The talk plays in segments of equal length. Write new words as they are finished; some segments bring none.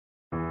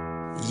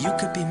You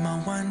could be my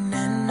one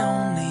and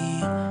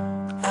only.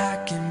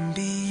 I can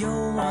be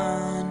your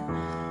one.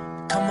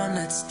 Come on,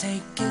 let's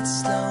take it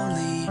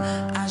slowly.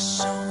 I'll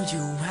show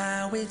you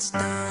how it's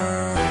done.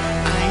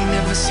 I ain't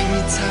never seen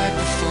your type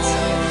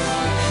before.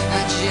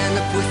 How'd you end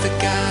up with a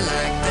guy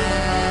like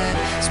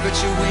that? Spread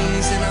your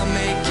wings and I'll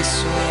make you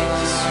soar.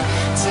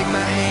 Take my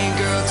hand,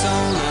 girl,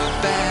 don't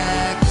look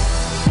back.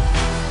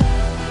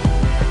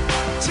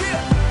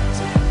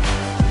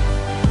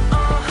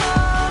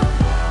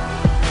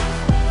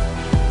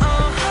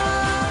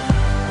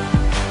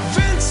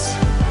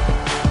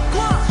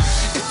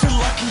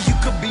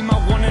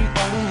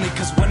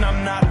 Cause when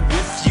I'm not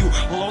with you,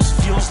 Los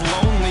feels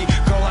lonely.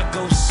 Girl, I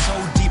go so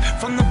deep,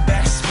 from the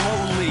back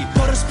slowly.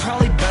 But it's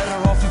probably better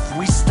off if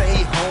we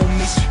stay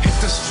homies. Hit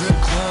the strip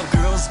club,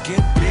 girls get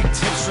big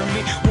tips from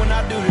me. When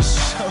I do this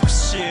show,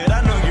 shit,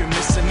 I know you're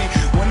missing me.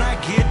 When I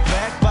get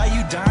back, buy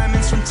you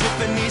diamonds from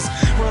Tiffany's.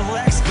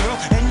 Relax, girl,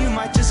 and you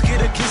might just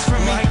get a kiss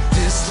from me. Like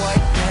this,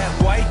 like that,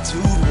 white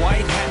dude,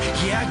 white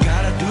hat. Yeah, I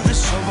gotta do the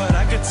show, but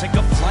I could take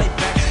a flight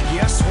back.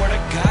 Yeah, I swear to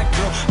God,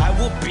 girl, I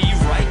will be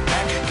right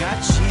back. Got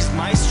cheese,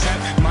 my strap,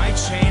 my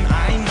chain,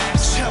 I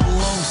match.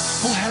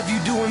 Chellos, we'll have you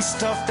doing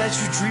stuff that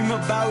you dream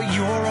about.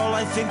 You're all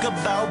I think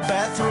about.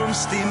 Bathroom,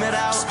 steam it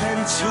out. Spend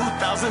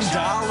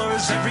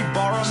 $2,000 every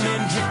bar I'm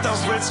in. Hit the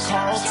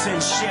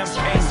Ritz-Carlton,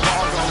 champagne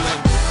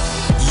gargling.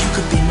 You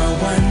could be my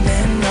one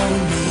and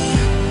only.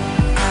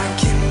 I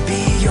can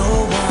be your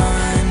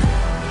one.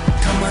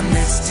 Come on,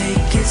 let's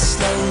take it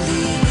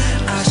slowly.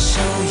 I'll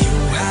show you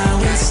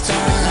how it's done.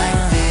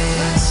 Like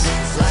this,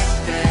 like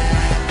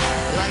that,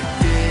 like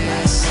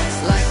this,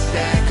 like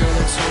that. Girl,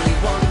 it's only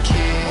one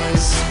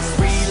kiss.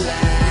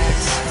 Relax,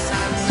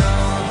 I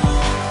know.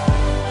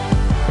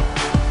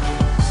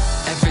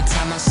 Every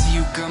time I see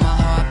you, girl, my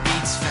heart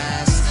beats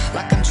fast.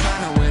 Like I'm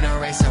trying to win a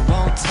race I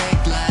won't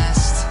take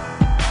last.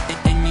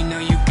 And you know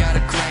you got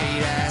a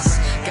great ass.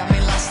 Got me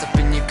lost up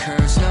in your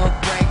curves, no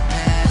brake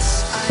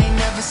pads. I ain't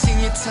never seen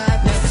your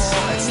type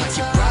before. It's like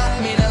you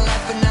brought me to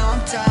life, but now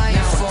I'm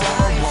dying for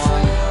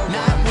one.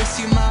 Not with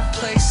you, my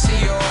place or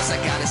yours. I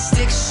got a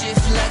stick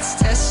shift, let's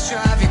test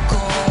drive your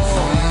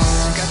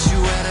course. Got you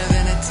wetter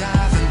than a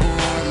diving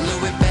board.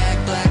 Louis bag,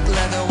 black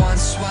leather, one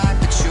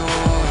swipe at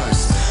yours.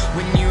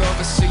 When you're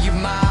over, so you're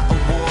my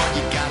award.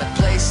 You got a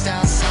place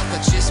down south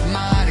I just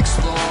might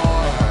explore.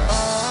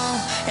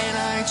 Oh, and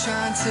I ain't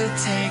trying to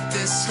take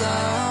this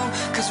slow,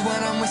 cause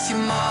when I'm with you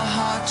my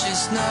heart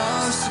just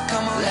knows. So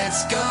come on,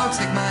 let's go,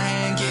 take my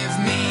hand, give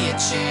me a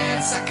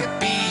chance. I could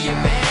be your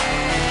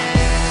man.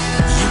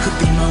 You could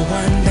be my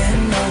one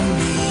and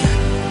only.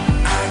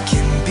 I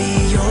can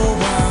be your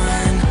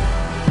one.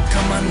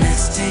 Come on,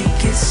 let's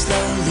take it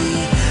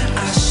slowly.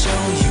 I'll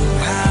show you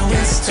how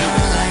it's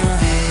done. Like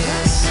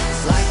this,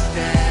 like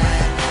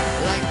that,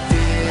 like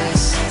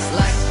this,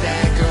 like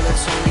that. Girl,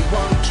 it's only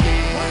one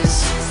kiss.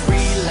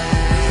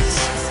 Relax,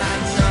 I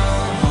know.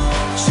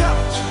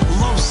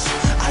 Los,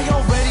 I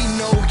already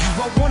know you.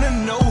 I wanna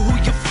know who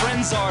your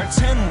friends are.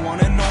 10 one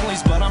and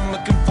onlys, but I'm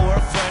looking for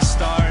a fresh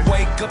start.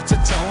 Wake up to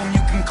Dome,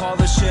 you can call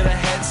this shit a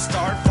head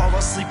start. Fall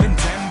asleep in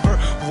Denver,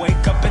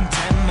 wake up in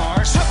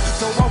Denmark.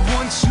 Though I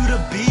want you to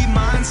be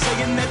mine,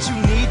 saying that you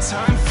need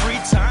time,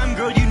 free time.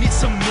 Girl, you need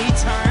some me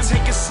time.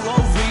 Take a slow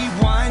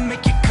rewind,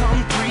 make it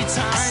come 3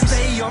 times.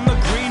 Stay on the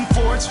green,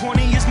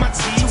 420 is my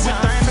tea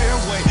time.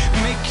 Fairway,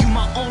 make you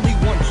my only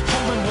one,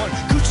 hole in one.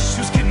 Gucci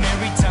shoes,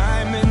 canary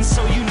diamonds,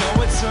 so you know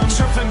it's some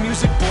surfing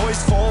music,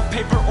 boys, full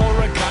paper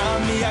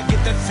origami. I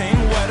get the thing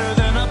wetter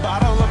than a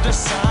bottle of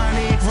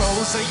Dasani.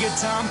 Rose of your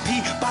Tom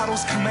P,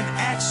 bottles coming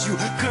at you.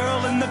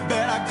 Girl in the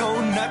bed, I go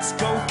nuts,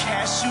 go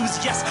cashews.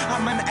 Yes,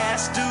 I'm an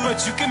ass dude,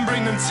 but you can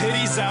bring them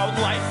titties out.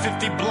 Like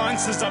 50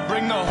 blunts as I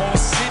bring the whole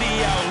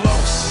city out.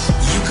 Los,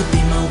 you could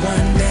be my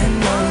one day.